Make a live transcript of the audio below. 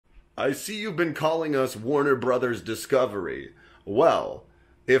I see you've been calling us Warner Brothers Discovery. Well,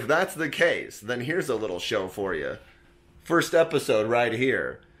 if that's the case, then here's a little show for you. First episode right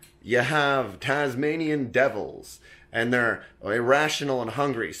here. You have Tasmanian devils, and they're irrational and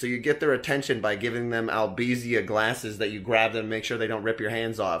hungry, so you get their attention by giving them Albizia glasses that you grab them, make sure they don't rip your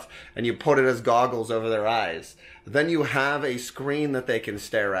hands off, and you put it as goggles over their eyes. Then you have a screen that they can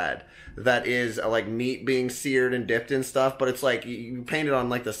stare at that is like meat being seared and dipped in stuff, but it's like you paint it on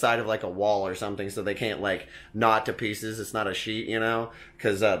like the side of like a wall or something so they can't like gnaw it to pieces. It's not a sheet, you know,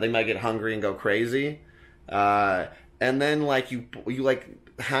 because they might get hungry and go crazy. And then like you like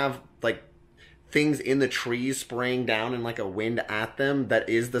have like things in the trees spraying down in like a wind at them that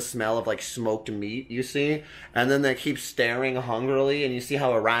is the smell of like smoked meat, you see? And then they keep staring hungrily and you see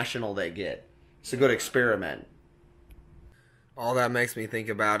how irrational they get. It's a good experiment. All that makes me think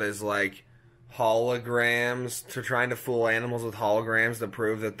about is like holograms, to trying to fool animals with holograms to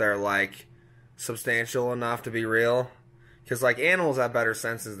prove that they're like substantial enough to be real. Because like animals have better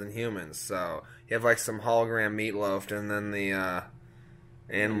senses than humans, so you have like some hologram meatloaf and then the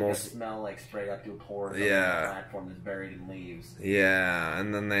animals smell like straight up through pores on the platform that's buried in leaves. Yeah,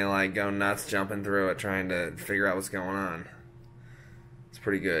 and then they like go nuts jumping through it trying to figure out what's going on. It's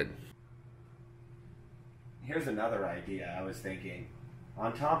pretty good. Here's another idea I was thinking.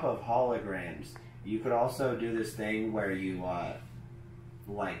 On top of holograms, you could also do this thing where you,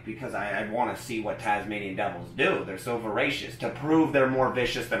 like, because I want to see what Tasmanian devils do. They're so voracious. To prove they're more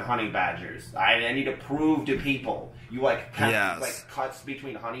vicious than honey badgers. I need to prove to people. You, like, have, like, cuts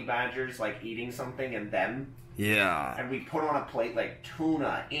between honey badgers, like, eating something and them. Yeah. And we put on a plate, like,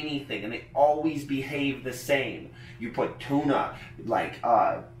 tuna, anything, and they always behave the same. You put tuna, like,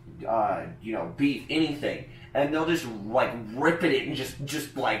 you know, beef, anything, and they'll just like rip at it and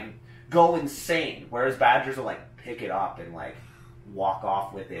just like go insane. Whereas badgers will like pick it up and like walk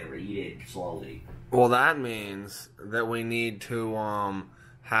off with it or eat it slowly. Well, that means that we need to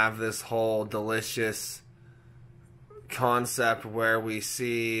have this whole delicious concept where we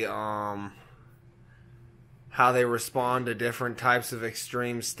see how they respond to different types of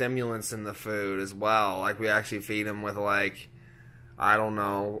extreme stimulants in the food as well. Like we actually feed them with like, I don't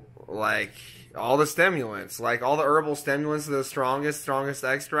know, like all the stimulants, like all the herbal stimulants, the strongest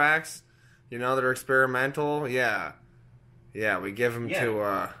extracts, you know, that are experimental. Yeah, we give them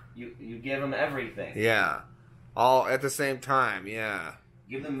to you give them everything. Yeah, all at the same time. Yeah,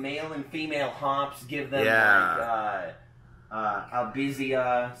 give them male and female hops. Give them like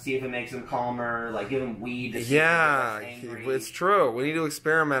Albizia, see if it makes them calmer. Like give them weed. To see if it's true. We need to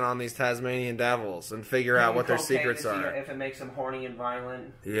experiment on these Tasmanian devils and figure out what their secrets are. If it makes them horny and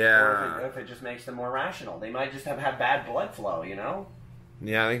violent, yeah, or if it just makes them more rational. They might just have bad blood flow, you know.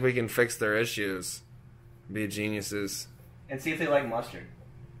 Yeah, I think we can fix their issues. Be geniuses. And see if they like mustard.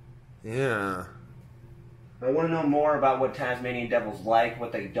 Yeah. I want to know more about what Tasmanian devils like,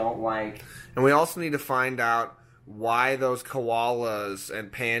 what they don't like. And we also need to find out why those koalas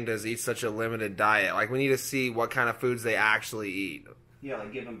and pandas eat such a limited diet. Like, we need to see what kind of foods they actually eat. Yeah,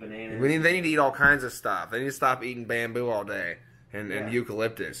 like give them bananas. They need to eat all kinds of stuff. They need to stop eating bamboo all day and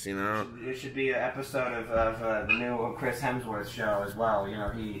eucalyptus, you know? It should be an episode of the new Chris HemsWorth show as well. You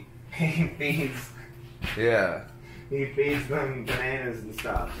know, he feeds... Yeah. He feeds them bananas and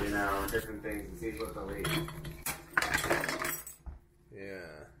stuff, you know, different things, and sees what they'll eat.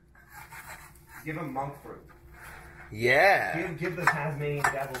 Yeah. Give them monk fruit. Yeah. Give the Tasmanian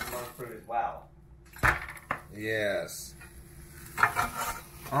devils monk fruit as well. Yes.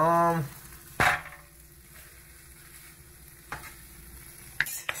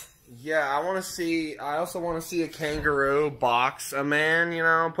 Yeah, I also want to see a kangaroo box a man, you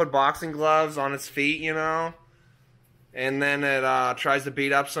know, put boxing gloves on its feet, you know, and then it tries to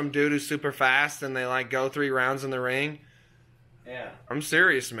beat up some dude who's super fast, and they like go 3 rounds in the ring. Yeah. I'm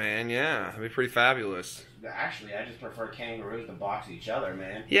serious, man. Yeah, it'd be pretty fabulous. Actually, I just prefer kangaroos to box each other,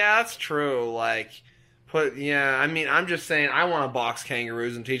 man. Yeah, that's true. Like, I mean, I'm just saying, I want to box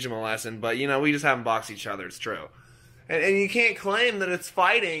kangaroos and teach them a lesson, but you know, we just have them box each other. It's true. And you can't claim that it's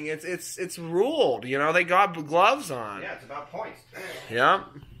fighting. It's ruled. You know, they got gloves on. Yeah, it's about points. Yep.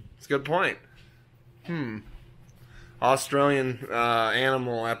 It's a good point. Australian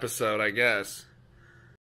animal episode, I guess.